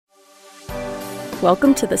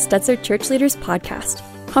Welcome to the Stetzer Church Leaders Podcast.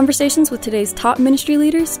 Conversations with today's top ministry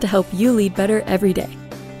leaders to help you lead better every day.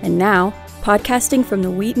 And now, podcasting from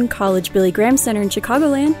the Wheaton College Billy Graham Center in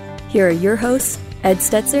Chicagoland, here are your hosts, Ed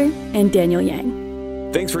Stetzer and Daniel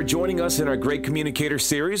Yang. Thanks for joining us in our Great Communicator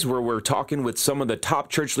series, where we're talking with some of the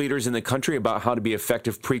top church leaders in the country about how to be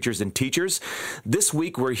effective preachers and teachers. This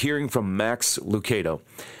week, we're hearing from Max Lucado.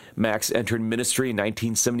 Max entered ministry in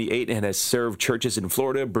 1978 and has served churches in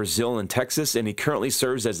Florida, Brazil, and Texas, and he currently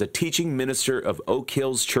serves as the teaching minister of Oak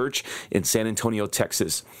Hills Church in San Antonio,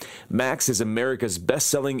 Texas. Max is America's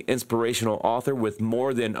best-selling inspirational author with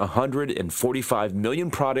more than 145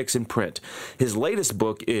 million products in print. His latest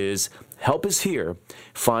book is Help Is Here,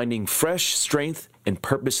 Finding Fresh Strength and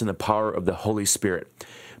Purpose in the Power of the Holy Spirit.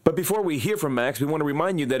 But before we hear from Max, we want to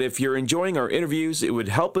remind you that if you're enjoying our interviews, it would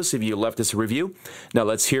help us if you left us a review. Now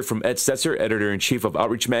let's hear from Ed Stetzer, Editor-in-Chief of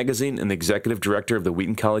Outreach Magazine and Executive Director of the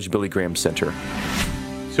Wheaton College Billy Graham Center.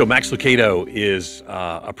 So Max Lucado is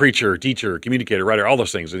a preacher, teacher, communicator, writer, all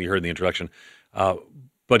those things that you heard in the introduction.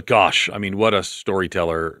 But gosh, I mean, what a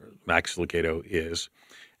storyteller Max Lucado is.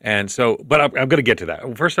 And so, but I'm going to get to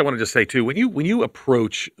that. First, I want to just say, too, when you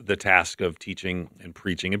approach the task of teaching and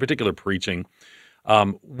preaching, in particular preaching,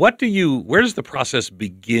 where does the process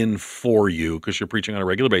begin for you? Because you're preaching on a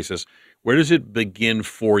regular basis. Where does it begin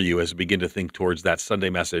for you as you begin to think towards that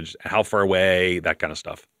Sunday message? How far away? That kind of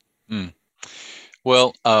stuff.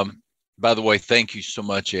 Well, by the way, thank you so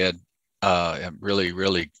much, Ed. I'm really,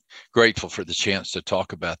 really grateful for the chance to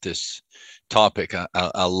talk about this topic.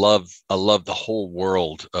 I love the whole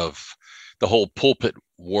world of the whole pulpit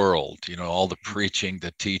world, all the preaching,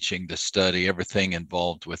 the teaching, the study, everything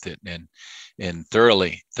involved with it, and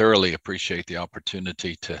thoroughly appreciate the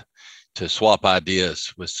opportunity to swap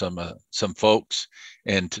ideas with some folks,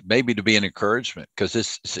 and maybe to be an encouragement, because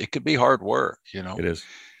it could be hard work, It is.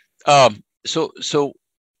 So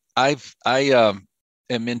I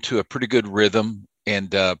am into a pretty good rhythm,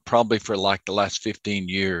 and probably for like the last 15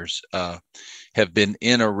 years have been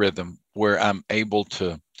in a rhythm where I'm able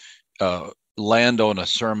to land on a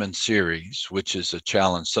sermon series, which is a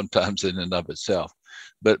challenge sometimes in and of itself.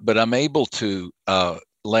 But I'm able to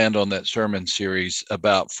land on that sermon series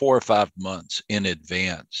about 4 or 5 months in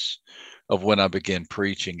advance of when I begin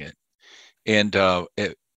preaching it. And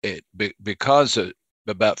because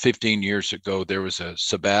about 15 years ago, there was a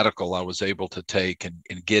sabbatical I was able to take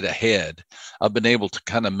and get ahead. I've been able to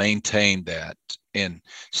kind of maintain that and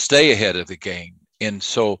stay ahead of the game. And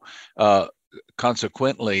so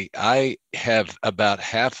consequently, I have about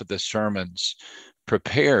half of the sermons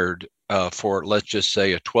prepared for, let's just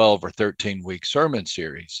say, a 12 or 13 week sermon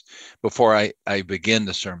series before I begin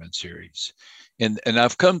the sermon series. And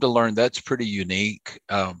I've come to learn that's pretty unique.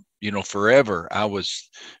 Forever I was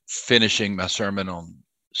finishing my sermon on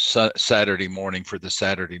Saturday morning for the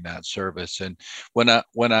Saturday night service. And when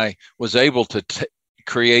I was able to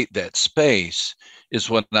create that space is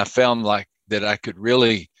when I found like that I could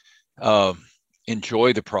really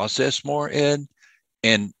enjoy the process more, Ed,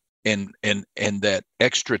 and that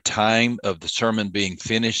extra time of the sermon being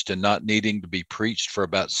finished and not needing to be preached for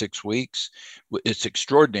about 6 weeks. It's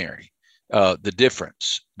extraordinary, the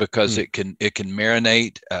difference, because it can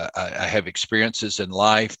marinate. I have experiences in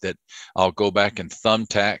life that I'll go back and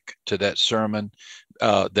thumbtack to that sermon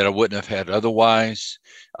that I wouldn't have had otherwise.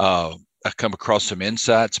 I come across some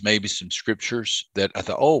insights, maybe some scriptures that I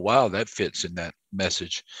thought, oh, wow, that fits in that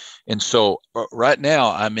message. And so right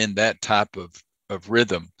now I'm in that type of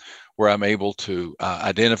rhythm where I'm able to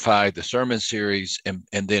identify the sermon series and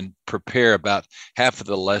then prepare about half of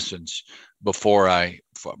the lessons before I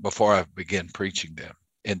begin preaching them.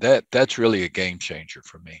 And that's really a game changer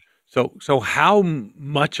for me. So how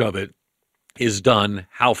much of it is done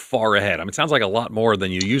how far ahead? I mean, it sounds like a lot more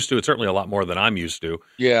than you used to. It's certainly a lot more than I'm used to.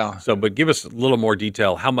 Yeah. So, but give us a little more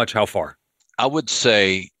detail. How much, how far? I would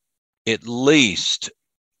say at least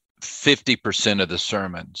 50% of the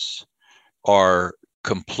sermons are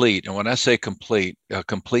complete. And when I say complete, a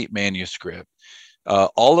complete manuscript,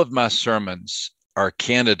 all of my sermons are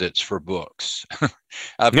candidates for books.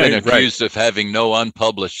 I've been accused of having no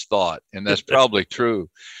unpublished thought, and that's probably true.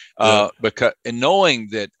 Because knowing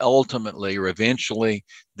that ultimately or eventually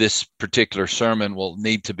this particular sermon will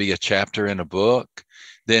need to be a chapter in a book,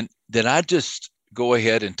 then I just go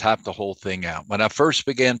ahead and type the whole thing out. When I first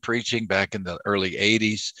began preaching back in the early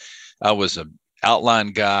 80s, I was an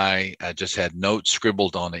outline guy. I just had notes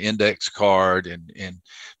scribbled on an index card,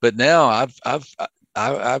 but now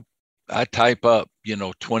I type up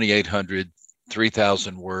 2,800,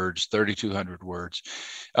 3,000 words, 3,200 words,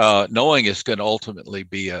 knowing it's going to ultimately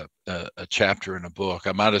be a chapter in a book.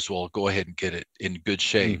 I might as well go ahead and get it in good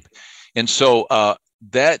shape. And so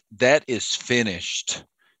that is finished.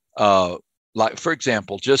 Like, for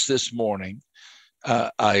example, just this morning,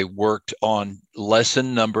 I worked on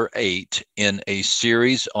lesson number 8 in a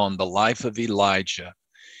series on the life of Elijah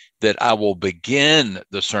that I will begin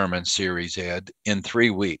the sermon series, Ed, in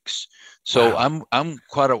 3 weeks. So Wow. I'm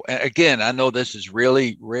again, I know this is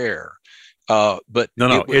really rare. But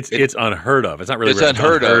No, it's unheard of. It's not really it's rare. It's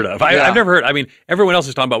unheard unheard of. of. I've Yeah. never heard. I mean, everyone else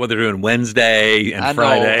is talking about what they're doing Wednesday and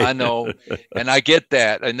Friday. I know, and I get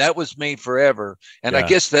that, and that was me forever. And I Yeah.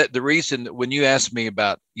 guess that the reason that when you asked me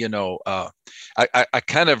about, I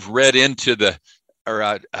kind of read into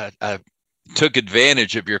I took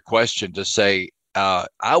advantage of your question to say,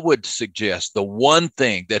 I would suggest the one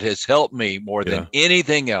thing that has helped me more than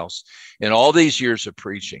anything else in all these years of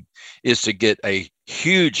preaching is to get a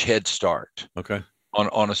huge head start. Okay.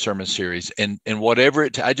 On a sermon series, and whatever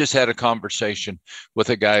I just had a conversation with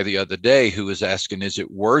a guy the other day who was asking, is it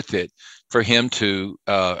worth it for him to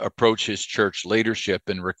approach his church leadership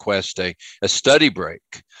and request a study break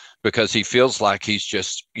because he feels like he's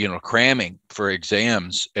just cramming for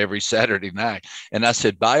exams every Saturday night. And I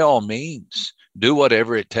said, by all means, do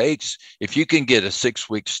whatever it takes. If you can get a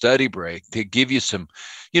 6-week study break to give you some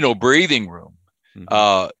breathing room,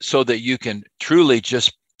 so that you can truly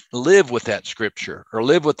just live with that scripture or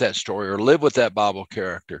live with that story or live with that Bible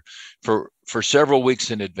character for several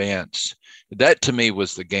weeks in advance. That to me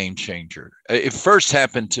was the game changer. It first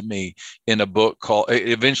happened to me in a book it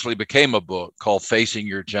eventually became a book called Facing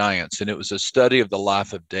Your Giants. And it was a study of the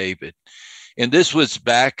life of David. And this was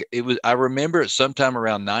I remember it sometime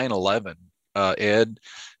around 9/11, Ed,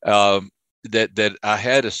 that I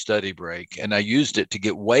had a study break and I used it to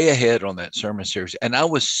get way ahead on that sermon series. And I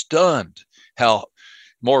was stunned how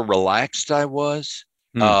more relaxed I was.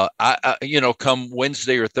 Come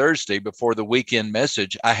Wednesday or Thursday before the weekend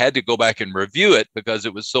message, I had to go back and review it because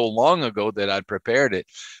it was so long ago that I'd prepared it.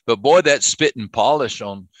 But boy, that spit and polish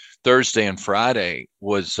on Thursday and Friday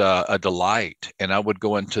was a delight. And I would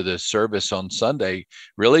go into the service on Sunday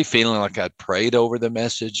really feeling like I'd prayed over the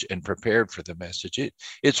message and prepared for the message.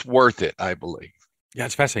 It's worth it, I believe. Yeah,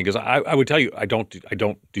 it's fascinating because I would tell you I don't do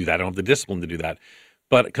that. I don't have the discipline to do that.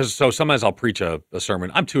 But sometimes I'll preach a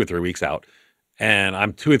sermon. I'm 2 or 3 weeks out, and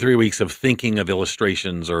I'm 2 or 3 weeks of thinking of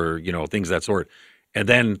illustrations or things of that sort. And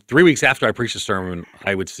then 3 weeks after I preach a sermon,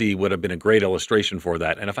 I would see would have been a great illustration for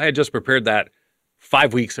that. And if I had just prepared that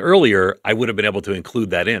 5 weeks earlier, I would have been able to include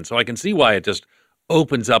that in. So I can see why it just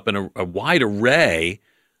opens up a wide array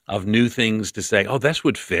of new things to say, oh, this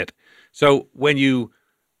would fit. So when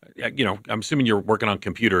I'm assuming you're working on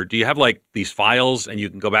computer. Do you have like these files and you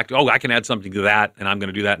can go back to, I can add something to that and I'm going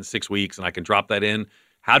to do that in 6 weeks and I can drop that in?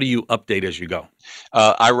 How do you update as you go?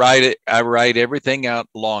 I write everything out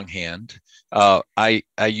longhand. I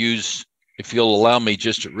use, if you'll allow me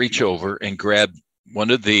just to reach over and grab one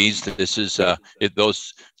of these. This is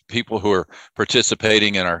those people who are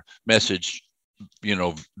participating in our message,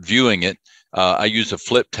 viewing it. I use a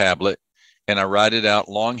flip tablet and I write it out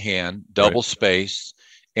longhand, double spaced.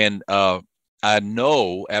 And I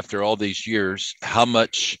know after all these years how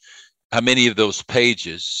many of those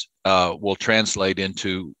pages will translate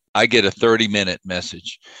into, I get a 30-minute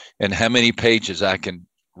message, and how many pages I can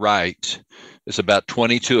write. It's about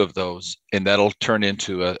 22 of those, and that'll turn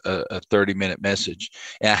into a 30-minute message.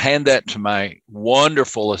 And I hand that to my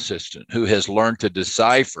wonderful assistant who has learned to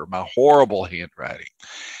decipher my horrible handwriting.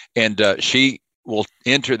 And she will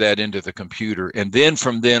enter that into the computer. And then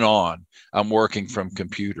from then on, I'm working from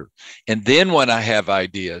computer. And then when I have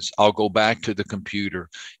ideas, I'll go back to the computer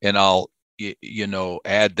and I'll,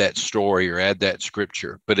 add that story or add that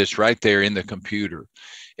scripture, but it's right there in the computer.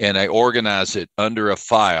 And I organize it under a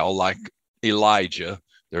file like Elijah.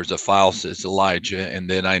 There's a file that says Elijah, and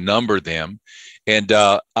then I number them. And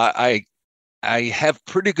I have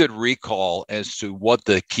pretty good recall as to what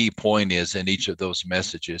the key point is in each of those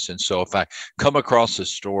messages. And so if I come across a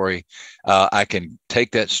story, I can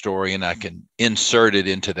take that story and I can insert it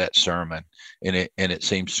into that sermon, and it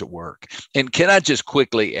seems to work. And can I just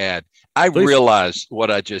quickly add, I Please. realize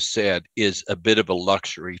what I just said is a bit of a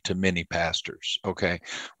luxury to many pastors. Okay.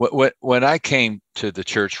 When I came to the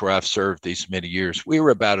church where I've served these many years, we were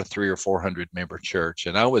about a 300 or 400 member church,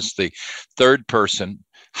 and I was the third person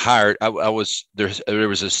hired. There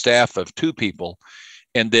was a staff of 2 people,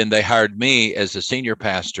 and then they hired me as a senior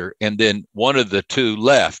pastor, and then one of the 2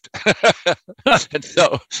 left. And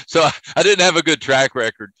so I didn't have a good track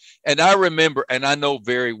record. And I remember, and I know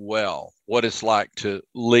very well what it's like to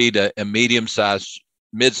lead a medium-sized,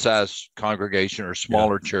 mid-sized congregation or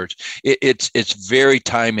smaller church. It's very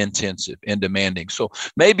time intensive and demanding. So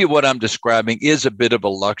maybe what I'm describing is a bit of a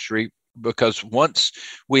luxury because once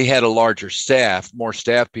we had a larger staff, more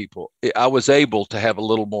staff people, I was able to have a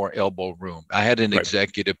little more elbow room. I had an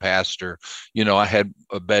executive pastor, I had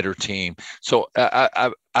a better team. So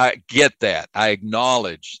I get that. I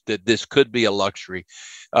acknowledge that this could be a luxury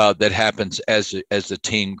that happens as the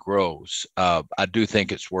team grows. I do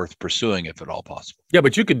think it's worth pursuing if at all possible. Yeah,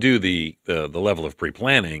 but you could do the level of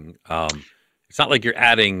pre-planning. It's not like you're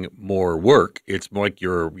adding more work. It's more like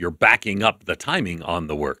you're backing up the timing on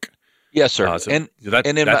the work. Yes, sir.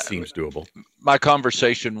 That seems doable. My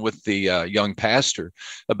conversation with the young pastor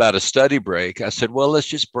about a study break, I said, well, let's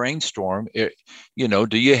just brainstorm. Do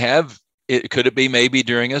you have it? Could it be maybe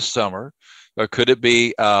during a summer, or could it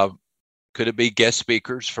be guest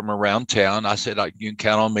speakers from around town? I said, you can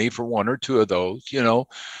count on me for one or two of those,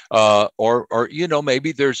 or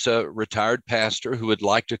maybe there's a retired pastor who would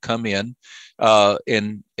like to come in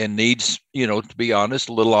and needs, to be honest,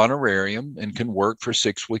 a little honorarium and can work for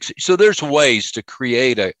 6 weeks. So there's ways to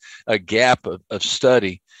create a gap of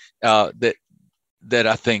study that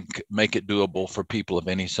I think make it doable for people of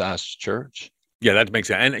any size church. Yeah, that makes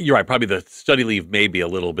sense. And you're right. Probably the study leave may be a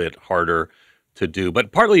little bit harder to do,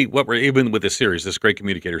 but partly what we're even with this series, this Great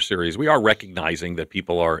Communicator series, we are recognizing that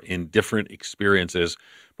people are in different experiences,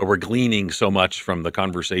 but we're gleaning so much from the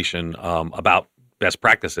conversation about best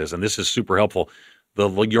practices, and this is super helpful.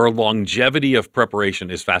 Your longevity of preparation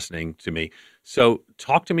is fascinating to me. So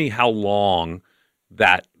talk to me how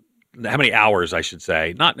many hours, I should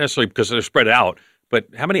say, not necessarily because they're spread out, but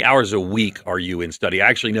how many hours a week are you in study? I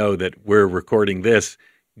actually know that we're recording this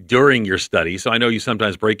during your study, so I know you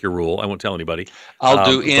sometimes break your rule. I won't tell anybody. I'll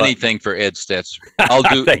do anything for Ed Stetzer. I'll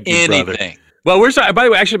do anything. Brother. Well, we're sorry. By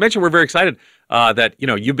the way, I should mention we're very excited that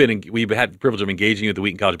we've had the privilege of engaging you at the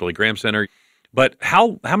Wheaton College Billy Graham Center. But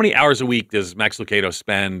how many hours a week does Max Lucado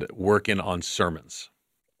spend working on sermons?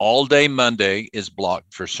 All day Monday is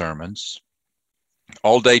blocked for sermons.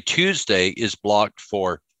 All day Tuesday is blocked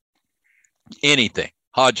for anything,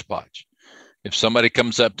 hodgepodge. If somebody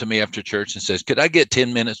comes up to me after church and says, could I get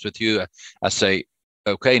 10 minutes with you? I say,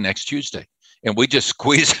 okay, next Tuesday. And we just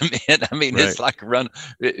squeeze them in. I mean, It's like a run.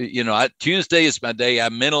 Tuesday is my day. I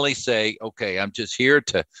mentally say, okay, I'm just here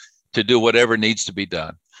to do whatever needs to be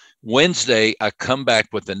done. Wednesday, I come back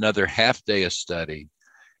with another half day of study.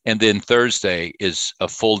 And then Thursday is a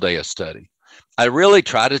full day of study. I really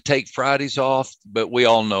try to take Fridays off, but we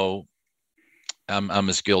all know I'm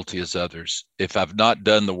as guilty as others. If I've not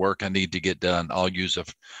done the work I need to get done, I'll use a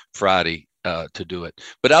Friday to do it.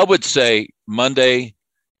 But I would say Monday,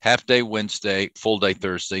 half day Wednesday, full day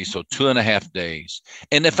Thursday, so 2.5 days.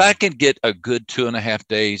 And if I can get a good 2.5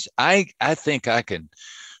 days, I think I can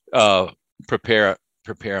prepare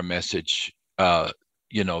a message,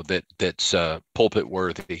 that's pulpit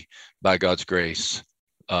worthy by God's grace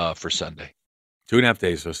for Sunday. 2.5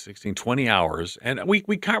 days, so 16, 20 hours. And we're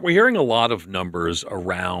hearing a lot of numbers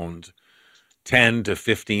around 10 to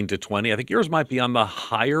 15 to 20. I think yours might be on the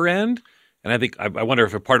higher end. And I think I wonder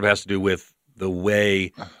if a part of it has to do with the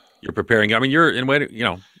way you're preparing. I mean,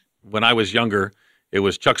 when I was younger, it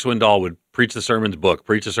was Chuck Swindoll would preach the sermon's book.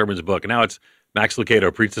 And now it's Max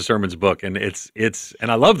Lucado, preach the sermon's book. And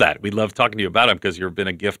and I love that. We love talking to you about him because you've been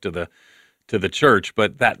a gift to the church,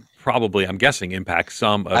 but that probably, I'm guessing, impacts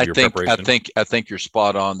some of your preparation. I think you're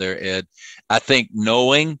spot on there, Ed. I think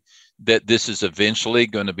knowing that this is eventually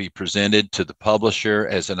going to be presented to the publisher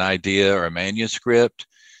as an idea or a manuscript,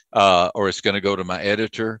 or it's going to go to my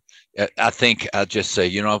editor, I think I just say,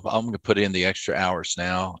 I'm going to put in the extra hours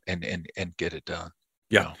now and get it done.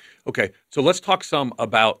 Yeah. Okay. So let's talk some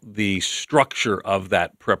about the structure of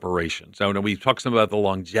that preparation. So we've talked some about the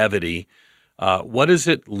longevity. What does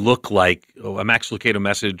it look like, a Max Lucado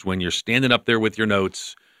message, when you're standing up there with your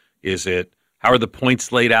notes? How are the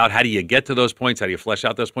points laid out? How do you get to those points? How do you flesh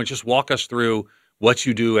out those points? Just walk us through what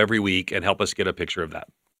you do every week and help us get a picture of that.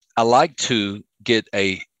 I like to get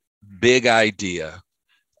a big idea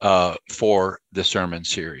for the sermon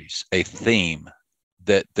series, a theme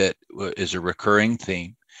that is a recurring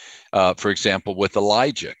theme. For example, with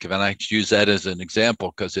Elijah, and I use that as an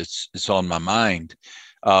example because it's on my mind.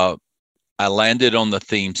 I landed on the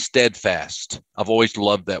theme steadfast. I've always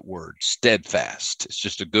loved that word, steadfast. It's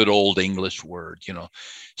just a good old English word,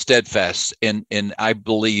 steadfast. And I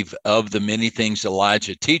believe of the many things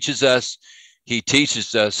Elijah teaches us, he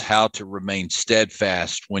teaches us how to remain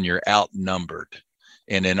steadfast when you're outnumbered.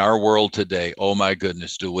 And in our world today, oh my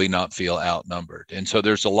goodness, do we not feel outnumbered? And so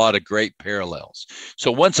there's a lot of great parallels.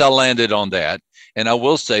 So once I landed on that, and I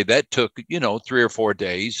will say that took, 3 or 4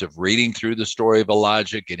 days of reading through the story of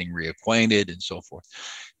Elijah, getting reacquainted and so forth.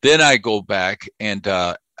 Then I go back and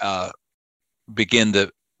begin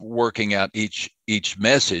working out each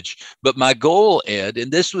message. But my goal, Ed,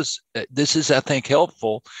 and this is, I think,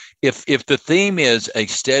 helpful. If the theme is a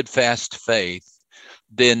steadfast faith,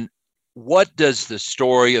 then what does the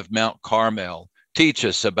story of Mount Carmel teach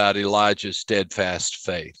us about Elijah's steadfast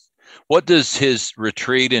faith? What does his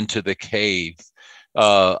retreat into the cave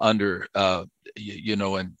under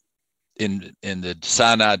in the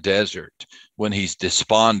Sinai desert, when he's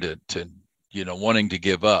despondent and wanting to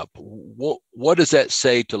give up? What does that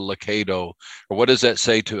say to Lucado, or what does that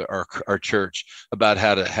say to our church about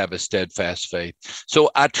how to have a steadfast faith?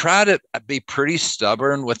 So I try to be pretty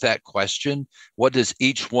stubborn with that question. What does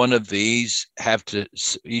each one of these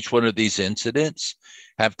incidents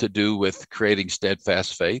have to do with creating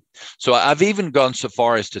steadfast faith? So I've even gone so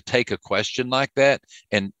far as to take a question like that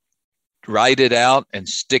and write it out and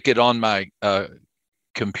stick it on my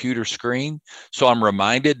computer screen, so I'm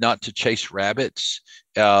reminded not to chase rabbits.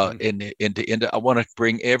 I want to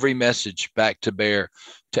bring every message back to bear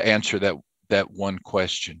to answer that one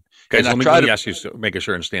question. Okay, and so let me ask you, so make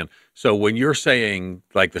sure I understand. So when you're saying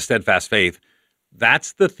like the steadfast faith,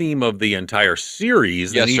 that's the theme of the entire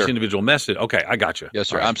series, yes, and each sir. individual message. Okay, I got you. Yes,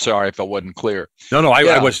 sir. Right. I'm sorry if I wasn't clear. No, I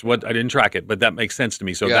didn't track it, but that makes sense to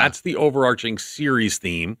me. So Yeah. that's the overarching series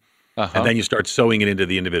theme. And then you start sewing it into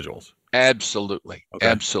the individuals. Absolutely. Okay.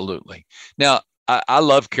 Absolutely. Now, I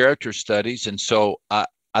love character studies, and so I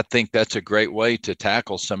think that's a great way to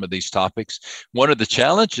tackle some of these topics. One of the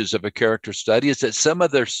challenges of a character study is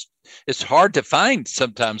that it's hard to find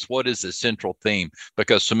sometimes what is the central theme,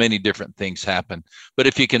 because so many different things happen. But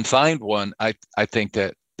if you can find one, I think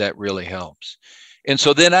that really helps. And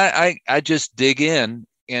so then I just dig in,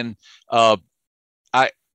 and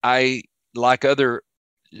I like other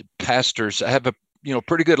pastors, I have a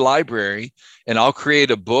pretty good library, and I'll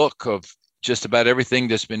create a book of just about everything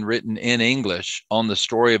that's been written in English on the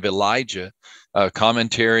story of Elijah,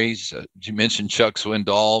 commentaries. You mentioned Chuck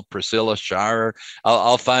Swindoll, Priscilla Shirer.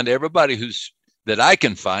 I'll find everybody that I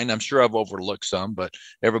can find. I'm sure I've overlooked some, but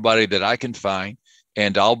everybody that I can find,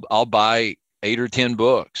 and I'll buy 8 or 10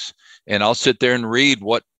 books, and I'll sit there and read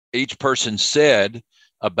what each person said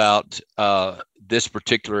about this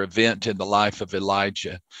particular event in the life of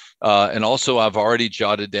Elijah. And also, I've already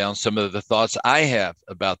jotted down some of the thoughts I have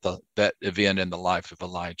about that event in the life of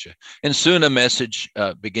Elijah. And soon a message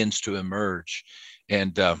begins to emerge.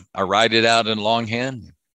 And I write it out in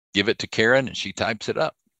longhand, give it to Karen, and she types it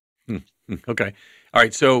up. Okay. All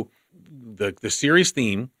right. So the series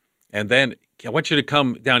theme, and then I want you to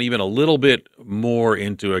come down even a little bit more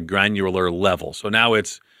into a granular level. So now I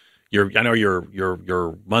know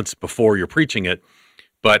you're months before you're preaching it,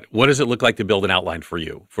 but what does it look like to build an outline for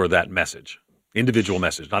you for that message, individual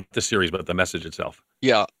message, not the series, but the message itself?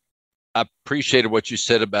 Yeah, I appreciated what you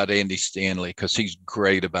said about Andy Stanley, because he's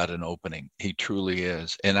great about an opening. He truly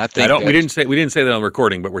is, and I think we didn't say that on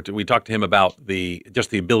recording, but we talked to him about the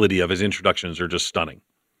ability of his introductions are just stunning.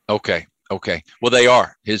 Okay. Well, they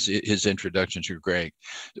are. His introductions are great.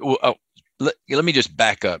 Let me just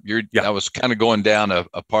back up. I was kind of going down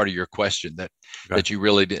a part of your question that you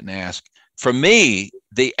really didn't ask. For me,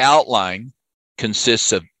 the outline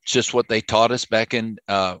consists of just what they taught us back in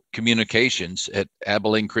communications at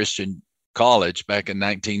Abilene Christian College back in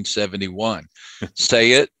 1971.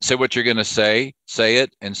 Say what you're going to say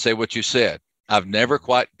it, and say what you said. I've never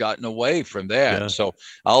quite gotten away from that. Yeah. So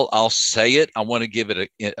I'll say it. I want to give it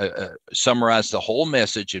summarize the whole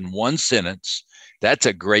message in one sentence. That's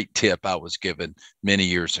a great tip I was given many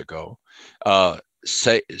years ago.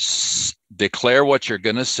 Declare what you're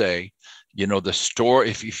going to say. The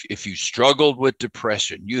story, if you struggled with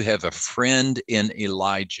depression, you have a friend in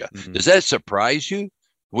Elijah. Mm-hmm. Does that surprise you?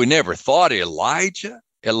 We never thought Elijah,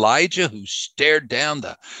 who stared down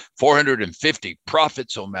the 450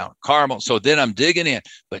 prophets on Mount Carmel. So then I'm digging in,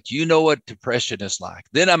 but you know what depression is like.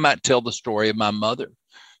 Then I might tell the story of my mother,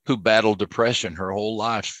 who battled depression her whole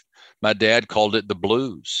life. My dad called it the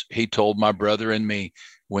blues. He told my brother and me,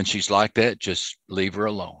 when she's like that, just leave her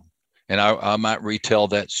alone. And I might retell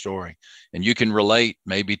that story. And you can relate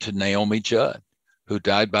maybe to Naomi Judd, who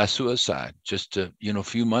died by suicide just a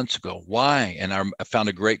few months ago. Why? And I found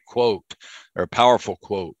a great quote, or a powerful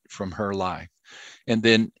quote from her life. And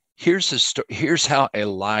then here's how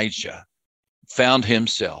Elijah found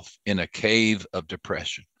himself in a cave of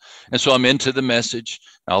depression. And so I'm into the message.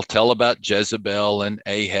 I'll tell about Jezebel and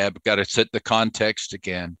Ahab. Got to set the context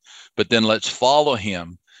again. But then let's follow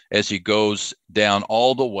him as he goes down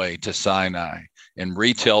all the way to Sinai and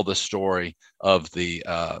retell the story of the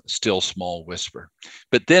still small whisper.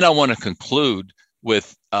 But then I want to conclude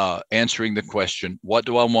with answering the question, what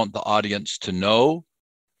do I want the audience to know?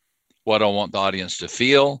 What do I want the audience to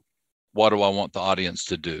feel? what do I want the audience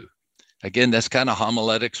to do? Again, that's kind of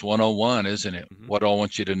homiletics 101, isn't it? Mm-hmm. What do I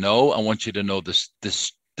want you to know? I want you to know this.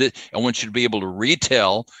 I want you to be able to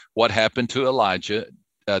retell what happened to Elijah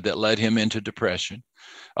that led him into depression.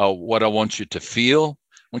 What I want you to feel,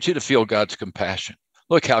 I want you to feel God's compassion.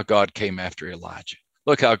 Look how God came after Elijah.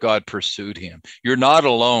 Look how God pursued him. You're not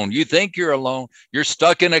alone. You think you're alone. You're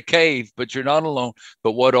stuck in a cave, but you're not alone.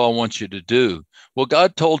 But what do I want you to do? Well,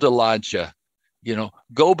 God told Elijah,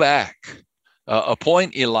 go back,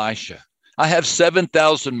 appoint Elisha. I have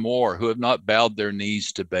 7,000 more who have not bowed their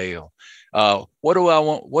knees to Baal. What do I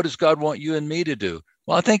want? What does God want you and me to do?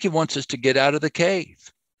 Well, I think he wants us to get out of the cave,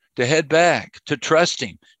 to head back, to trust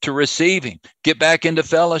him, to receive him, get back into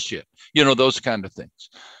fellowship, those kind of things.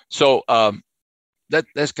 So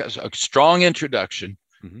that's a strong introduction.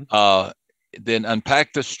 Mm-hmm. Then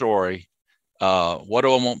unpack the story. What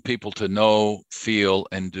do I want people to know, feel,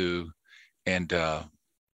 and do? And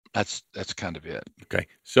that's kind of it. Okay.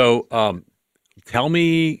 So tell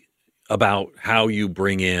me about how you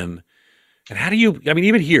bring in, and how do you,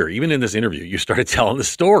 even in this interview, you started telling the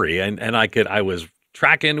story, and I was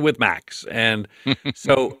tracking with Max. And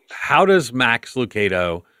so how does Max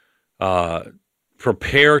Lucado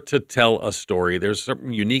prepare to tell a story? There's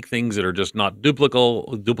certain unique things that are just not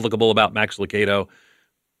duplicable about Max Lucado,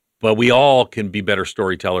 but we all can be better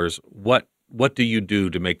storytellers. What do you do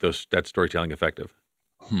to make that storytelling effective?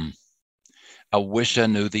 I wish I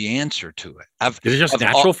knew the answer to it. Is it just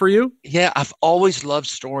natural for you? Yeah, I've always loved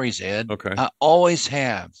stories, Ed. Okay. I always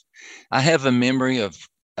have. I have a memory of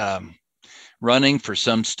running for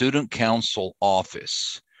some student council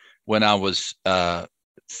office when I was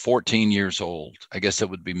 14 years old. I guess that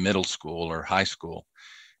would be middle school or high school.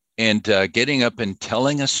 And getting up and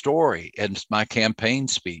telling a story as my campaign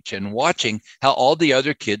speech and watching how all the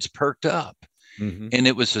other kids perked up. Mm-hmm. And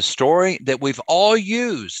it was a story that we've all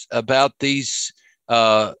used about this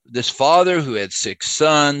father who had 6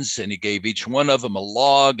 sons, and he gave each one of them a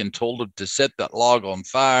log and told them to set that log on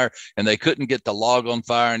fire, and they couldn't get the log on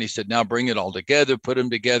fire. And he said, now bring it all together, put them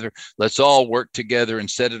together. Let's all work together and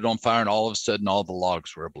set it on fire. And all of a sudden, all the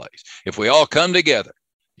logs were ablaze. If we all come together,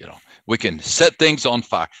 we can set things on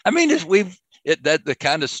fire. I mean, that's the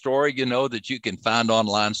kind of story, that you can find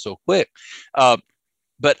online so quick.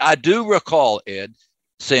 But I do recall, Ed,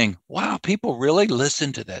 saying, wow, people really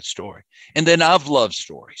listen to that story. And then I've loved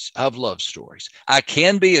stories. I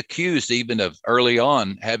can be accused even of early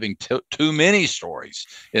on having too many stories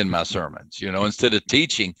in my sermons, instead of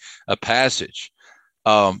teaching a passage.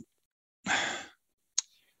 Boy,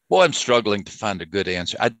 I'm struggling to find a good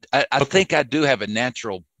answer. I think I do have a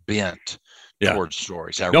natural bent towards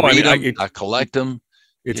stories. I read them, I collect them.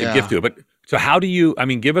 It's a gift to it. But so how do you,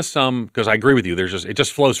 give us some, because I agree with you, it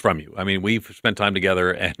just flows from you. We've spent time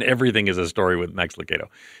together and everything is a story with Max Lucado.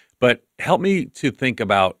 But help me to think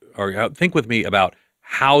with me about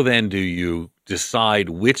how then do you decide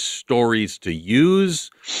which stories to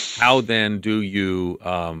use? How then do you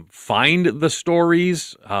find the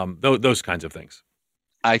stories? Those kinds of things.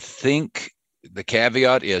 I think the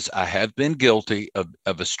caveat is I have been guilty of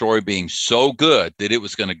a story being so good that it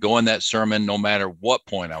was going to go in that sermon no matter what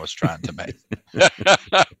point I was trying to make.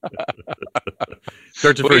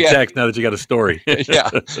 Searching for a text now that you got a story.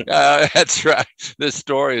 That's right. This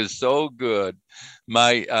story is so good.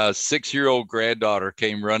 My 6-year-old granddaughter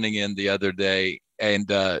came running in the other day, and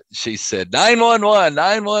she said, 911,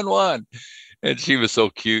 911. And she was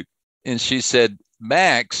so cute. And she said,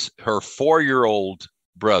 Max, her 4-year-old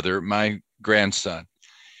brother, my grandson,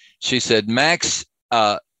 she said, Max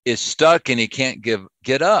is stuck and he can't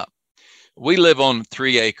get up. We live on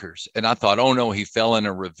 3 acres. And I thought, oh no, he fell in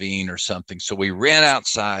a ravine or something. So we ran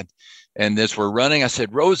outside, and as we're running, I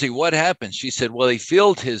said, Rosie, what happened? She said, well, he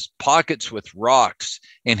filled his pockets with rocks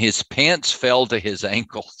and his pants fell to his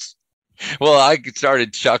ankles. Well, I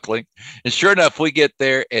started chuckling, and sure enough, we get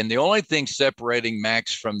there, and the only thing separating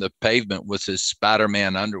Max from the pavement was his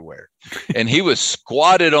Spider-Man underwear, and he was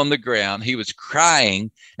squatted on the ground. He was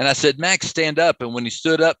crying, and I said, Max, stand up. And when he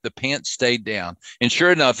stood up, the pants stayed down, and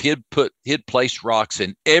sure enough, he'd placed rocks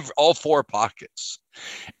in all 4 pockets,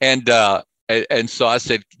 and so I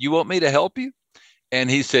said, you want me to help you?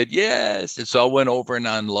 And he said, yes. And so I went over and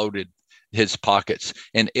unloaded his pockets.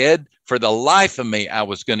 And Ed, for the life of me, I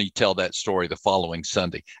was going to tell that story the following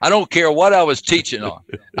Sunday. I don't care what I was teaching on.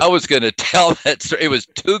 I was going to tell that story. It was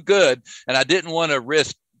too good. And I didn't want to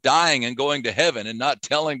risk dying and going to heaven and not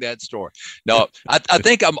telling that story. No, I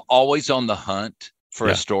think I'm always on the hunt for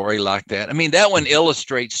a story like that. That one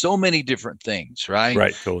illustrates so many different things, right?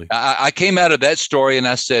 Right, totally. I came out of that story and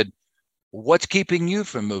I said, what's keeping you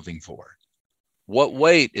from moving forward? What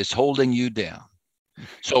weight is holding you down?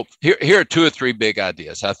 So here are 2 or 3 big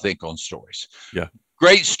ideas, I think, on stories. Yeah.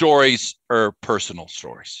 Great stories are personal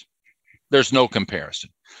stories. There's no comparison.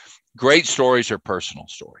 Great stories are personal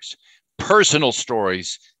stories. Personal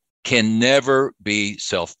stories can never be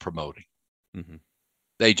self-promoting. Mm-hmm.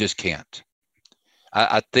 They just can't.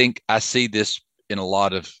 I think I see this in a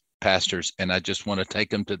lot of pastors, and I just want to take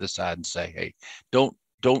them to the side and say, hey, don't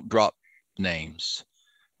drop names.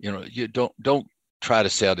 You don't try to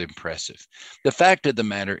sound impressive. The fact of the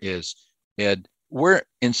matter is, Ed, we're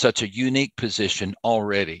in such a unique position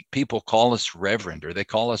already. People call us reverend, or they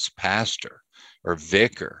call us pastor or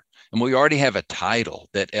vicar, and we already have a title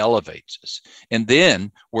that elevates us. And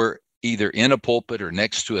then we're either in a pulpit or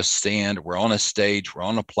next to a stand, we're on a stage, we're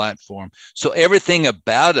on a platform. So everything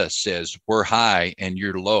about us says we're high and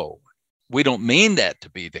you're low. We don't mean that to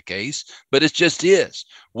be the case, but it just is.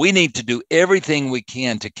 We need to do everything we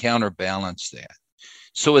can to counterbalance that.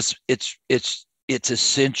 So it's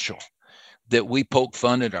essential that we poke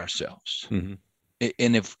fun at ourselves. Mm-hmm.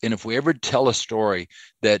 And if we ever tell a story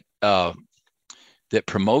that that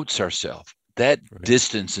promotes ourselves, that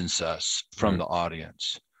distances us from the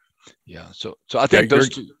audience. Yeah. So I think those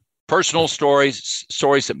 2 personal stories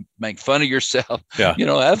that make fun of yourself. Yeah.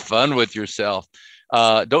 Have fun with yourself.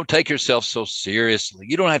 Don't take yourself so seriously.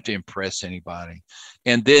 You don't have to impress anybody.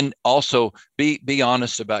 And then also be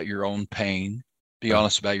honest about your own pain. Be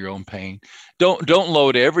honest about your own pain. Don't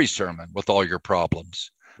load every sermon with all your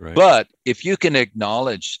problems. Right. But if you can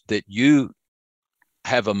acknowledge that you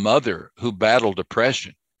have a mother who battled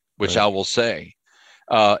depression, which I will say,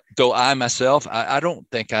 though I myself, I don't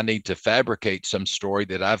think I need to fabricate some story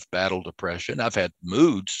that I've battled depression. I've had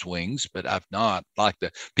mood swings, but I've not like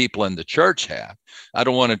the people in the church have. I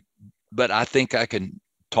don't want to, but I think I can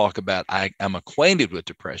talk about I'm acquainted with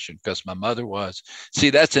depression because my mother was. See,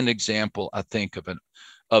 that's an example, I think, of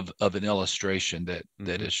an illustration that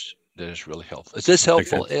is really helpful. Is this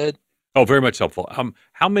helpful, Ed? Oh, very much helpful.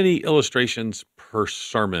 How many illustrations per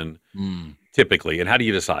sermon typically, and how do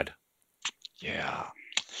you decide? Yeah.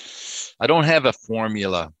 I don't have a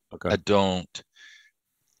formula. Okay. I don't.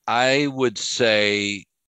 I would say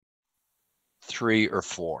 3 or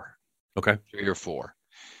 4. Okay. 3 or 4.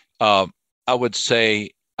 I would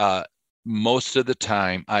say most of the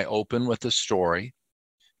time I open with a story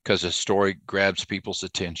because a story grabs people's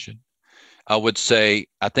attention. I would say,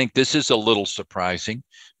 I think this is a little surprising,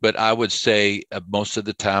 but I would say most of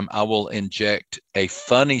the time I will inject a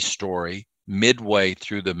funny story midway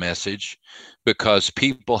through the message because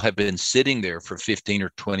people have been sitting there for 15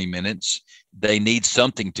 or 20 minutes. They need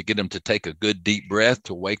something to get them to take a good deep breath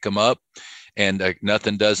to wake them up. And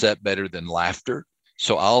nothing does that better than laughter.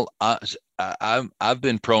 So I've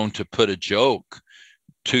been prone to put a joke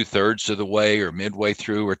 2/3 of the way or midway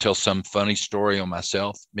through, or tell some funny story on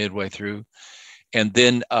myself midway through. And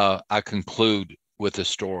then I conclude with a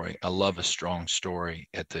story. I love a strong story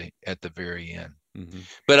at the very end. Mm-hmm.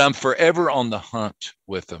 But I'm forever on the hunt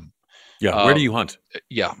with them. Yeah. Where do you hunt?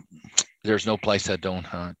 Yeah. There's no place I don't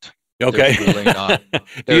hunt. Okay. There's really not.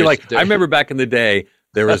 I remember back in the day,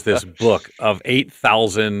 there was this book of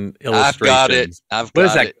 8,000 illustrations. I've got it. What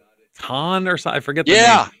is that? Ton or something? I forget the name.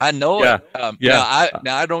 Yeah, I know it. Yeah.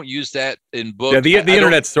 Now I don't use that in books. Yeah, the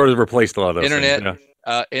internet's sort of replaced a lot of those internet,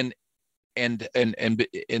 things. And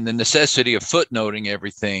the necessity of footnoting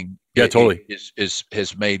everything. Yeah, totally.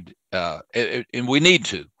 Has made and we need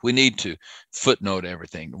to footnote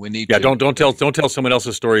everything. We need to. Don't tell someone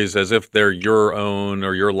else's stories as if they're your own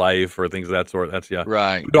or your life or things of that sort. That's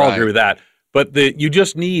right. We all agree with that. But you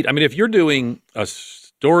just need. I mean, if you're doing a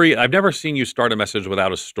story, I've never seen you start a message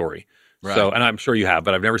without a story. Right. So, and I'm sure you have,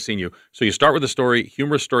 but I've never seen you. So you start with a story,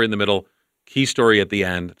 humorous story in the middle, key story at the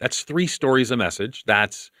end. That's 3 stories a message.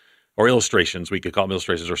 Or illustrations. We could call them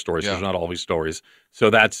illustrations or stories. Yeah. There's not always stories. So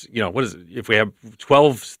that's, what is it? If we have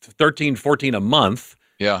 12, 13, 14 a month,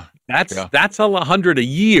 that's 100 a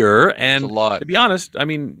year. And that's a lot. To be honest, I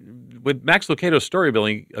mean, with Max Lucado's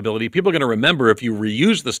story-building ability, people are going to remember if you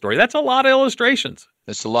reuse the story. That's a lot of illustrations.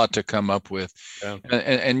 It's a lot to come up with. Yeah.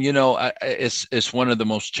 And it's one of the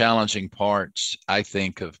most challenging parts, I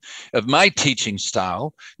think, of my teaching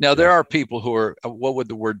style. Now, there are people who are, what would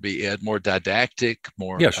the word be, Ed? More didactic,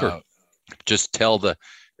 more just tell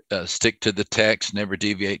stick to the text, never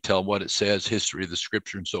deviate, tell what it says, history of the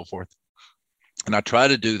scripture and so forth. And I try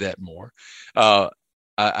to do that more. I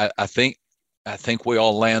think we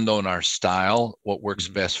all land on our style, what works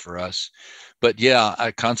best for us. But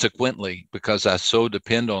I consequently, because I so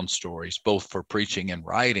depend on stories, both for preaching and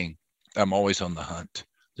writing, I'm always on the hunt.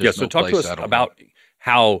 So talk to us about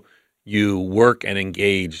how you work and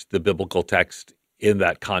engage the biblical text in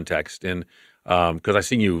that context. And because I've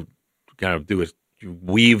seen you kind of do a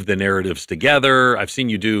weave the narratives together. I've seen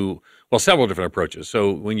you do, well, several different approaches.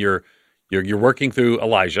 So when you're working through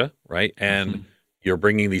Elijah, right, and you're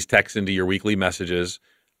bringing these texts into your weekly messages.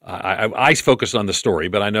 I focus on the story,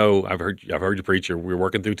 but I know I've heard you preach. We're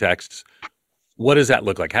working through texts. What does that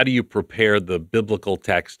look like? How do you prepare the biblical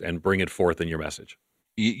text and bring it forth in your message?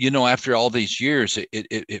 After all these years,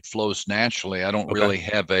 it flows naturally. I don't really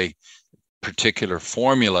have a particular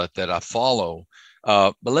formula that I follow.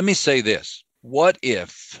 But let me say this. What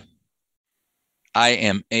if I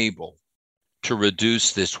am able to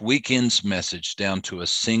reduce this weekend's message down to a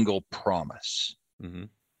single promise? Mm-hmm.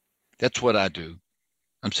 That's what I do.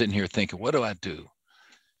 I'm sitting here thinking, what do I do?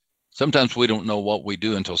 Sometimes we don't know what we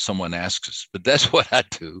do until someone asks us, but that's what I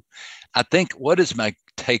do. I think, what is my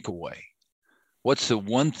takeaway? What's the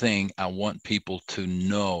one thing I want people to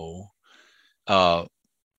know? And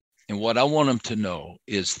what I want them to know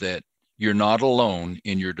is that you're not alone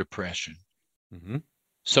in your depression. Mm-hmm.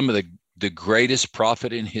 Some of the greatest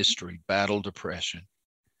prophet in history battled depression.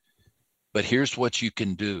 But here's what you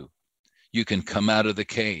can do. You can come out of the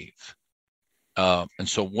cave. And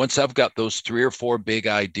so once I've got those 3 or 4 big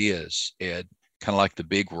ideas, Ed, kind of like the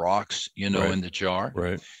big rocks, in the jar,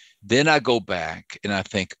 right. Then I go back and I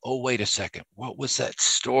think, oh, wait a second. What was that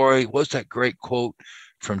story? What was that great quote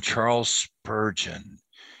from Charles Spurgeon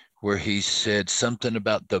where he said something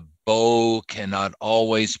about the bow cannot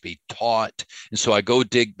always be taught? And so I go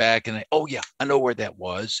dig back and I know where that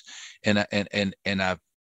was. And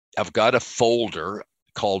I've got a folder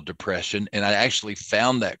called Depression, and I actually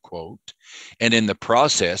found that quote. And in the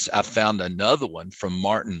process, I found another one from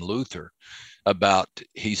Martin Luther about,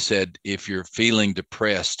 he said, if you're feeling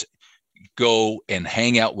depressed, go and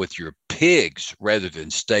hang out with your pigs rather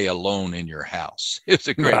than stay alone in your house. It's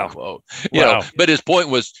a great quote. But his point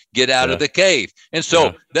was get out of the cave. And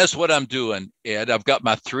so that's what I'm doing, Ed. I've got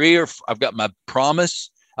my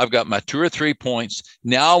promise. I've got my 2 or 3 points.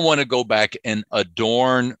 Now I want to go back and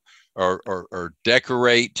adorn or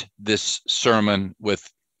decorate this sermon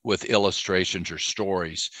with illustrations or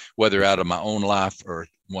stories, whether out of my own life or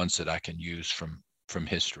ones that I can use from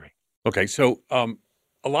history. Okay, so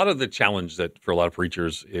a lot of the challenge that for a lot of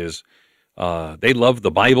preachers is they love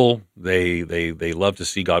the Bible, they love to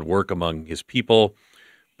see God work among His people,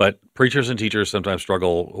 but preachers and teachers sometimes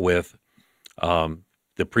struggle with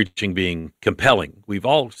the preaching being compelling. We've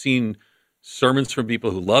all seen sermons from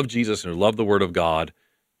people who love Jesus and who love the Word of God,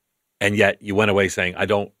 and yet you went away saying, I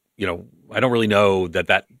don't really know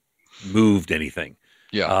that moved anything.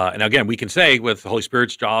 Yeah. And again, we can say with the Holy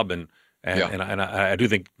Spirit's job, and I do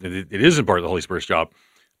think that it is important, the Holy Spirit's job.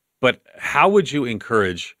 But how would you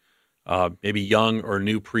encourage maybe young or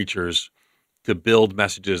new preachers to build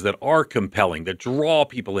messages that are compelling, that draw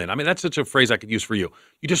people in? I mean, that's such a phrase I could use for you.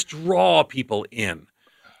 You just draw people in.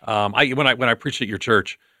 When I preached at your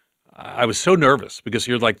church, I was so nervous because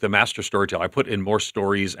you're like the master storyteller. I put in more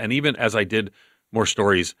stories, and even as I did more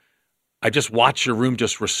stories, I just watched your room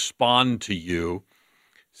just respond to you.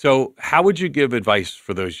 So how would you give advice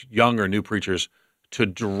for those young or new preachers to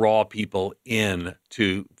draw people in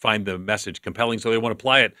to find the message compelling so they want to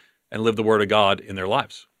apply it and live the Word of God in their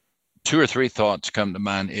lives? 2 or 3 thoughts come to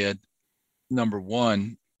mind, Ed. Number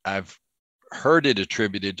one, I've heard it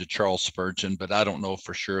attributed to Charles Spurgeon, but I don't know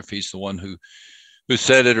for sure if he's the one who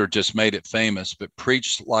said it or just made it famous, but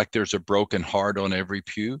preach like there's a broken heart on every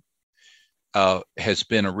pew has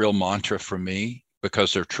been a real mantra for me,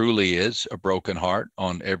 because there truly is a broken heart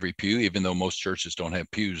on every pew, even though most churches don't have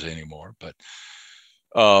pews anymore. But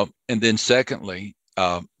and then secondly,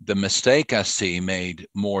 the mistake I see made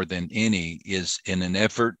more than any is in an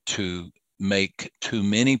effort to make too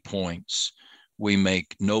many points, we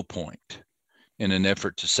make no point. In an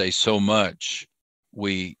effort to say so much,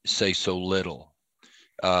 we say so little.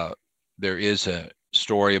 There is a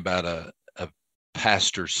story about a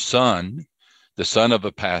pastor's son, the son of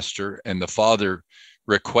a pastor, and the father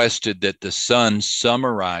requested that the son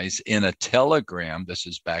summarize in a telegram, this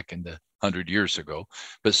is back in the 100 years ago,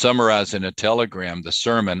 but summarize in a telegram the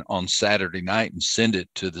sermon on Saturday night and send it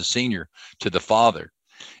to the father.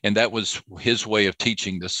 And that was his way of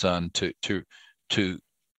teaching the son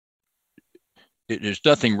there's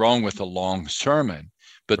nothing wrong with a long sermon,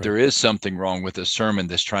 but right. There is something wrong with a sermon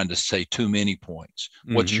that's trying to say too many points.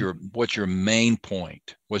 Mm-hmm. What's your main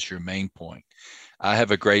point? What's your main point? I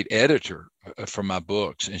have a great editor for my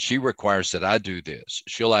books, and she requires that I do this.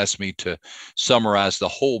 She'll ask me to summarize the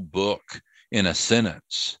whole book in a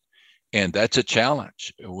sentence. And that's a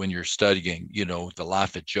challenge when you're studying, the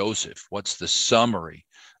life of Joseph. What's the summary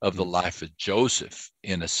of the life of Joseph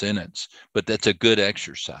in a sentence? But that's a good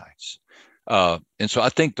exercise. And so I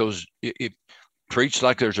think preach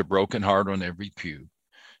like there's a broken heart on every pew.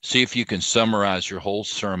 See if you can summarize your whole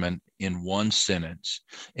sermon in one sentence.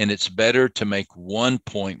 And it's better to make 1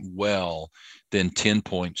 point well than 10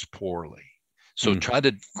 points poorly. So try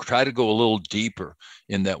to go a little deeper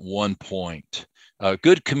in that 1 point.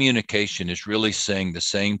 Good communication is really saying the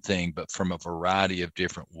same thing, but from a variety of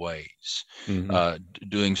different ways.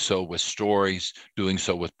 Doing so with stories, doing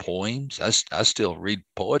so with poems. I still read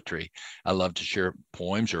poetry. I love to share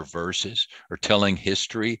poems or verses, or telling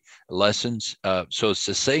history lessons. So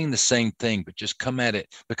it's saying the same thing, but just come at it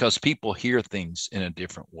because people hear things in a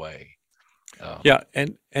different way.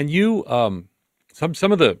 And you,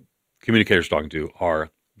 some of the communicators talking to are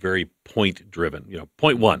very point driven.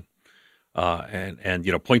 Point one.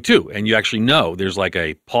 And point two, and you actually know there's like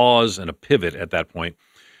a pause and a pivot at that point.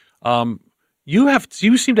 You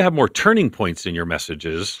seem to have more turning points in your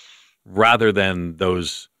messages rather than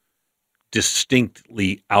those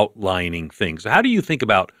distinctly outlining things. How do you think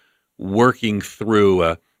about working through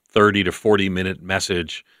a 30 to 40 minute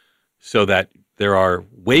message so that there are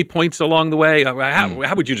waypoints along the way?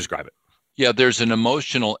 How would you describe it? Yeah, there's an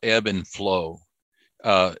emotional ebb and flow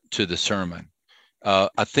to the sermon.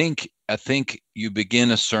 I think you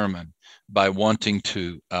begin a sermon by wanting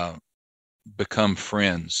to become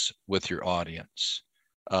friends with your audience,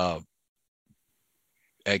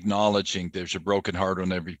 acknowledging there's a broken heart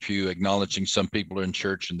on every pew, acknowledging some people are in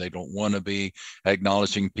church and they don't want to be,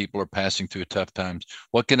 acknowledging people are passing through tough times.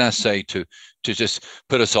 What can I say to just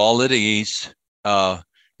put us all at ease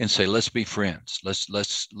and say, let's be friends. Let's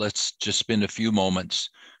just spend a few moments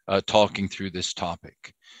talking through this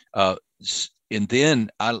topic. And then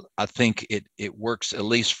I think it works, at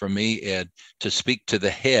least for me, Ed, to speak to the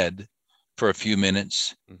head for a few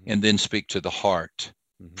minutes and then speak to the heart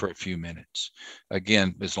for a few minutes.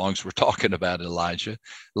 Again, as long as we're talking about Elijah,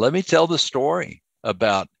 let me tell the story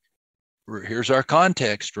about, here's our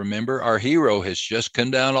context. Remember, our hero has just come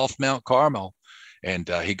down off Mount Carmel, and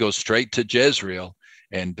he goes straight to Jezreel,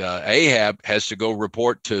 and Ahab has to go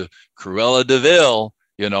report to Cruella de Vil,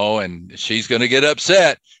 and she's going to get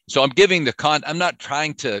upset. So I'm giving I'm not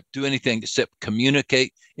trying to do anything except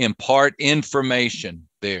communicate, impart information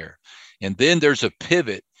there. And then there's a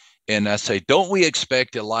pivot. And I say, don't we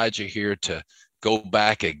expect Elijah here to go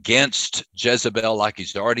back against Jezebel like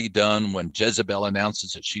he's already done when Jezebel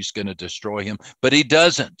announces that she's going to destroy him? But he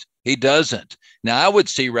doesn't. He doesn't. Now, I would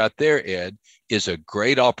see right there, Ed, is a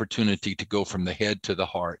great opportunity to go from the head to the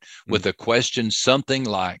heart with a question, something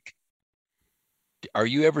like, are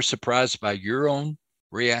you ever surprised by your own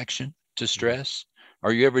reaction to stress?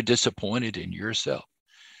 Are you ever disappointed in yourself?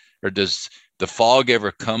 Or does the fog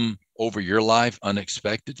ever come over your life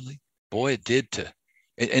unexpectedly? Boy, it did to.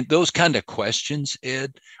 And those kind of questions,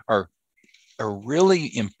 Ed, are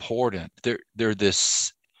really important. They're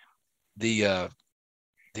the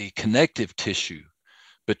connective tissue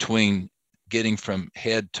between getting from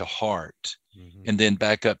head to heart and then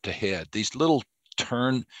back up to head. These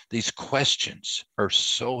questions are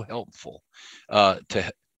so helpful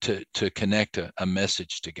to connect a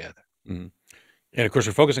message together. And of course,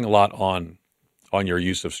 we're focusing a lot on your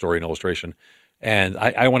use of story and illustration. And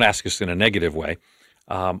I want to ask this in a negative way.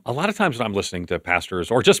 A lot of times when I'm listening to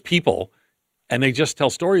pastors or just people, and they just tell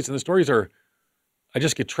stories, and the stories I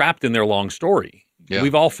just get trapped in their long story. Yeah.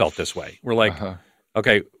 We've all felt this way. We're like,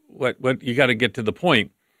 okay, what you got to get to the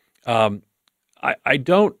point. I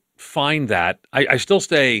don't find that. I still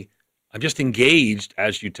stay, I'm just engaged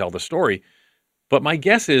as you tell the story. But my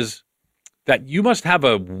guess is that you must have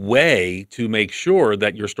a way to make sure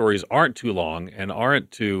that your stories aren't too long and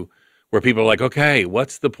aren't too, where people are like, okay,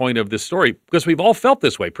 what's the point of this story? Because we've all felt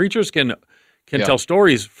this way. Preachers can tell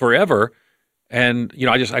stories forever. And,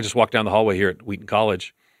 I just walk down the hallway here at Wheaton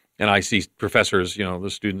College and I see professors, the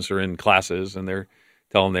students are in classes and they're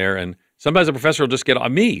telling there. And sometimes a professor will just get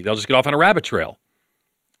on me. They'll just get off on a rabbit trail.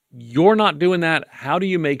 You're not doing that. How do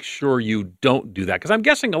you make sure you don't do that? Because I'm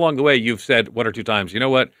guessing along the way you've said one or two times, you know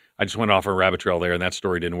what? I just went off a rabbit trail there and that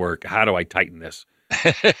story didn't work. How do I tighten this?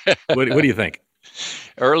 What do you think?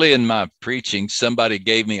 Early in my preaching, somebody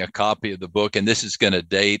gave me a copy of the book, and this is going to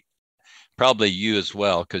date probably you as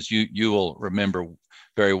well, because you will remember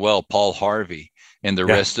very well Paul Harvey and the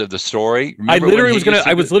rest of the story. Remember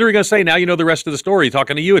I was literally going to say, now you know the rest of the story,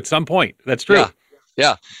 talking to you at some point. That's true.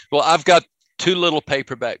 Yeah. Well, I've got 2 little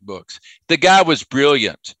paperback books. The guy was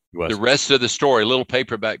brilliant. The rest of the story, little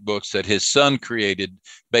paperback books that his son created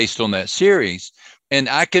based on that series. And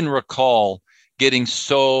I can recall getting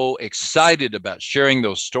so excited about sharing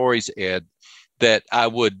those stories, Ed, that I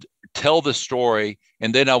would tell the story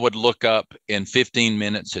and then I would look up and 15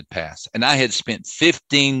 minutes had passed. And I had spent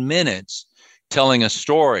 15 minutes telling a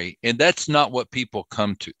story. And that's not what people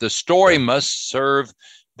come to. The story must serve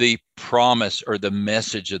the promise or the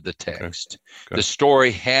message of the text. Okay. The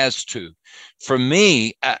story has to. For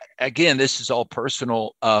me, again, this is all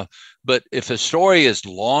personal, but if a story is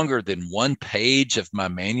longer than 1 page of my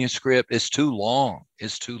manuscript, it's too long.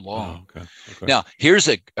 It's too long. Oh, okay. Now, here's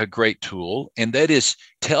a great tool, and that is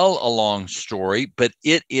tell a long story, but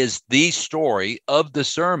it is the story of the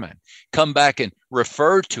sermon. Come back and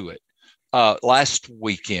refer to it. Last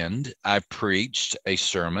weekend, I preached a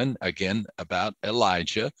sermon, again, about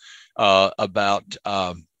Elijah, about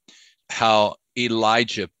how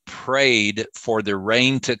Elijah prayed for the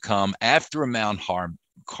rain to come after Mount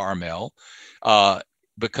Carmel,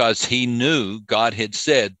 because he knew God had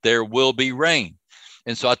said there will be rain.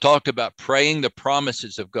 And so I talked about praying the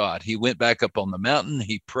promises of God. He went back up on the mountain,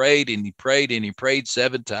 he prayed and he prayed and he prayed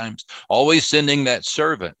 7 times, always sending that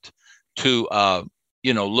servant to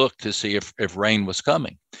look to see if rain was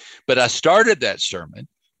coming. But I started that sermon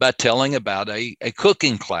by telling about a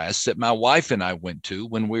cooking class that my wife and I went to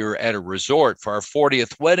when we were at a resort for our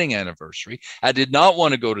 40th wedding anniversary. I did not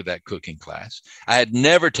want to go to that cooking class. I had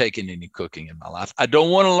never taken any cooking in my life. I don't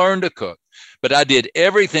want to learn to cook, but I did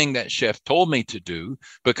everything that chef told me to do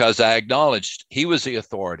because I acknowledged he was the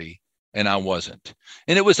authority and I wasn't.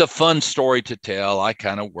 And it was a fun story to tell. I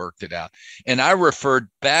kind of worked it out. And I referred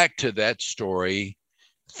back to that story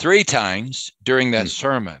 3 times during that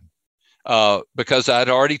sermon because I'd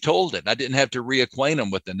already told it. I didn't have to reacquaint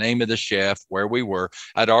them with the name of the chef, where we were.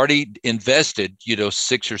 I'd already invested,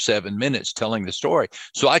 6 or 7 minutes telling the story.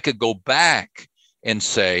 So I could go back and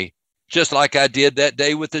say, just like I did that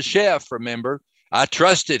day with the chef, remember, I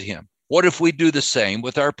trusted him. What if we do the same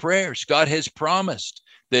with our prayers? God has promised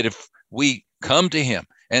that if we come to him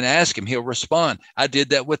and ask him, he'll respond. I did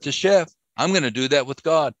that with the chef. I'm going to do that with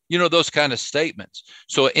God. Those kind of statements.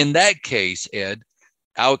 So in that case, Ed,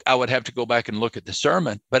 I would have to go back and look at the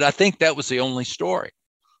sermon, but I think that was the only story.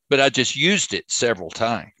 But I just used it several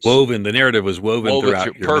times. The narrative was woven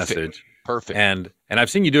throughout your message. Perfect. And I've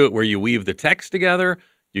seen you do it where you weave the text together,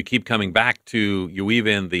 you keep coming back to, you weave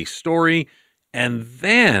in the story, and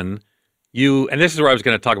then and this is where I was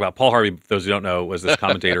going to talk about Paul Harvey, for those who don't know, was this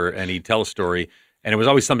commentator, and he'd tell a story, and it was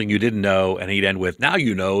always something you didn't know, and he'd end with, now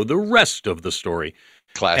you know the rest of the story.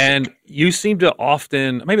 Classic. And you seem to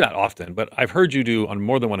often, maybe not often, but I've heard you do on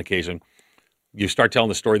more than one occasion, you start telling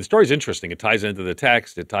the story. The story's interesting. It ties into the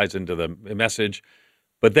text. It ties into the message.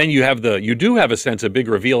 But then you do have a sense of big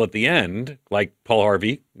reveal at the end, like Paul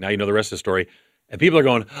Harvey. Now you know the rest of the story. And people are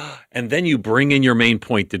going, and then you bring in your main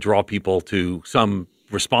point to draw people to some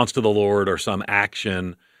response to the Lord or some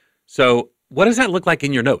action. So what does that look like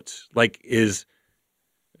in your notes? Like, is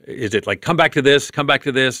it like, come back to this?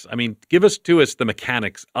 I mean, give us the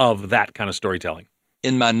mechanics of that kind of storytelling.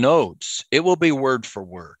 In my notes, it will be word for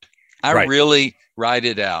word. I really write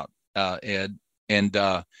it out, Ed,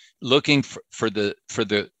 and looking for the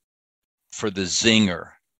zinger,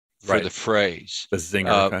 for the phrase. The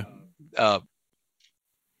zinger, okay.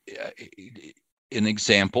 An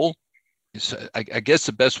example. I guess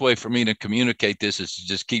the best way for me to communicate this is to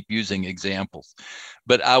just keep using examples.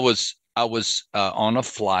 But I was on a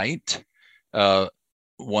flight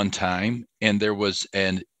one time, and there was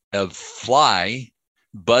a fly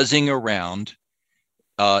buzzing around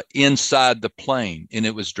inside the plane, and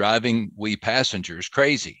it was driving we passengers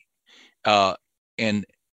crazy. And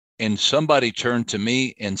somebody turned to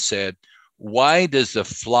me and said, "Why does the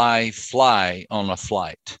fly fly on a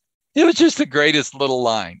flight?" It was just the greatest little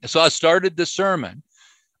line. So I started the sermon,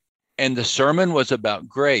 and the sermon was about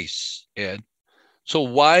grace, Ed. So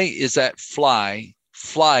why is that fly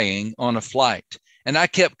flying on a flight? And I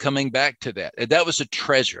kept coming back to that. And that was a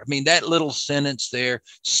treasure. I mean, that little sentence there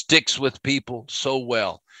sticks with people so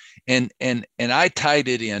well. And I tied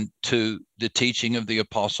it into the teaching of the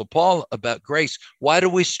Apostle Paul about grace. Why do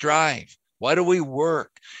we strive? Why do we work?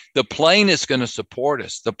 The plane is going to support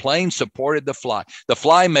us. The plane supported the fly. The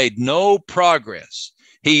fly made no progress.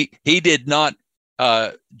 He did not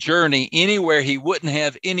journey anywhere he wouldn't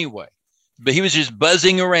have anyway. But he was just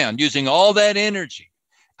buzzing around, using all that energy.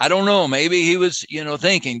 I don't know. Maybe he was,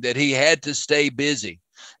 thinking that he had to stay busy.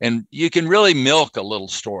 And you can really milk a little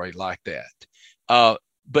story like that.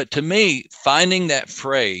 But to me, finding that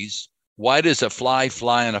phrase, why does a fly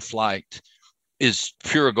fly on a flight, is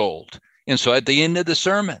pure gold. And so at the end of the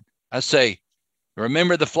sermon, I say,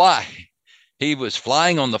 remember the fly. He was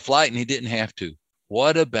flying on the flight and he didn't have to.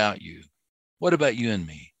 What about you? What about you and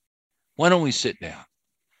me? Why don't we sit down?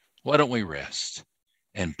 Why don't we rest?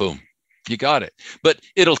 And boom, you got it. But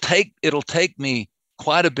it'll take me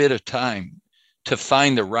quite a bit of time to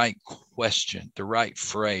find the right question, the right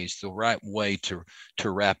phrase, the right way to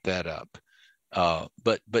wrap that up.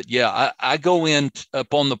 But yeah, I go in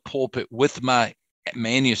up on the pulpit with my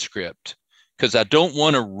manuscript because I don't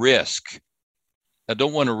want to risk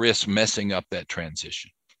messing up that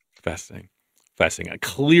transition. Fascinating.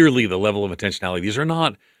 Clearly, the level of intentionality. These are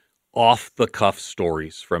not off-the-cuff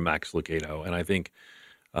stories from Max Lucado, and I think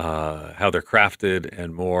how they're crafted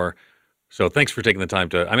and more. So thanks for taking the time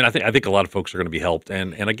to. I think a lot of folks are going to be helped.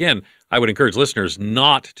 And again, I would encourage listeners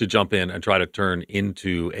not to jump in and try to turn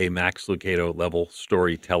into a Max Lucado level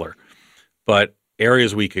storyteller, but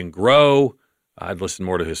areas we can grow. I'd listen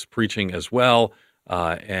more to his preaching as well.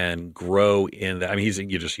 And grow in that. I mean,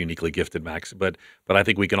 you're just uniquely gifted, Max. But I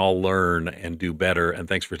think we can all learn and do better. And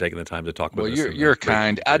thanks for taking the time to talk with us. Well, you're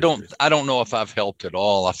kind. I don't know if I've helped at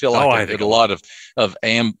all. I feel like I did a lot of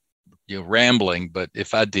rambling, but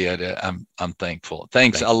if I did, I'm thankful.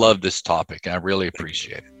 Thanks. I love this topic. I really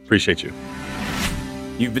appreciate it. Appreciate you.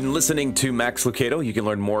 You've been listening to Max Lucado. You can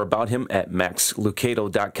learn more about him at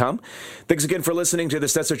maxlucado.com. Thanks again for listening to the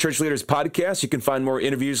Stetzer Church Leaders podcast. You can find more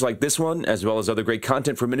interviews like this one, as well as other great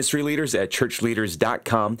content for ministry leaders at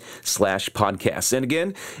churchleaders.com/podcasts. And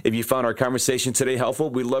again, if you found our conversation today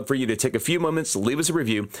helpful, we'd love for you to take a few moments, leave us a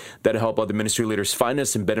review. That'll help other ministry leaders find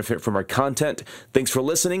us and benefit from our content. Thanks for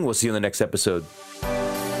listening. We'll see you in the next episode.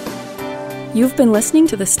 You've been listening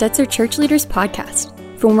to the Stetzer Church Leaders podcast.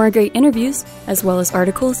 For more great interviews, as well as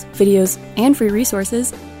articles, videos, and free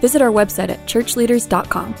resources, visit our website at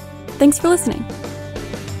churchleaders.com. Thanks for listening.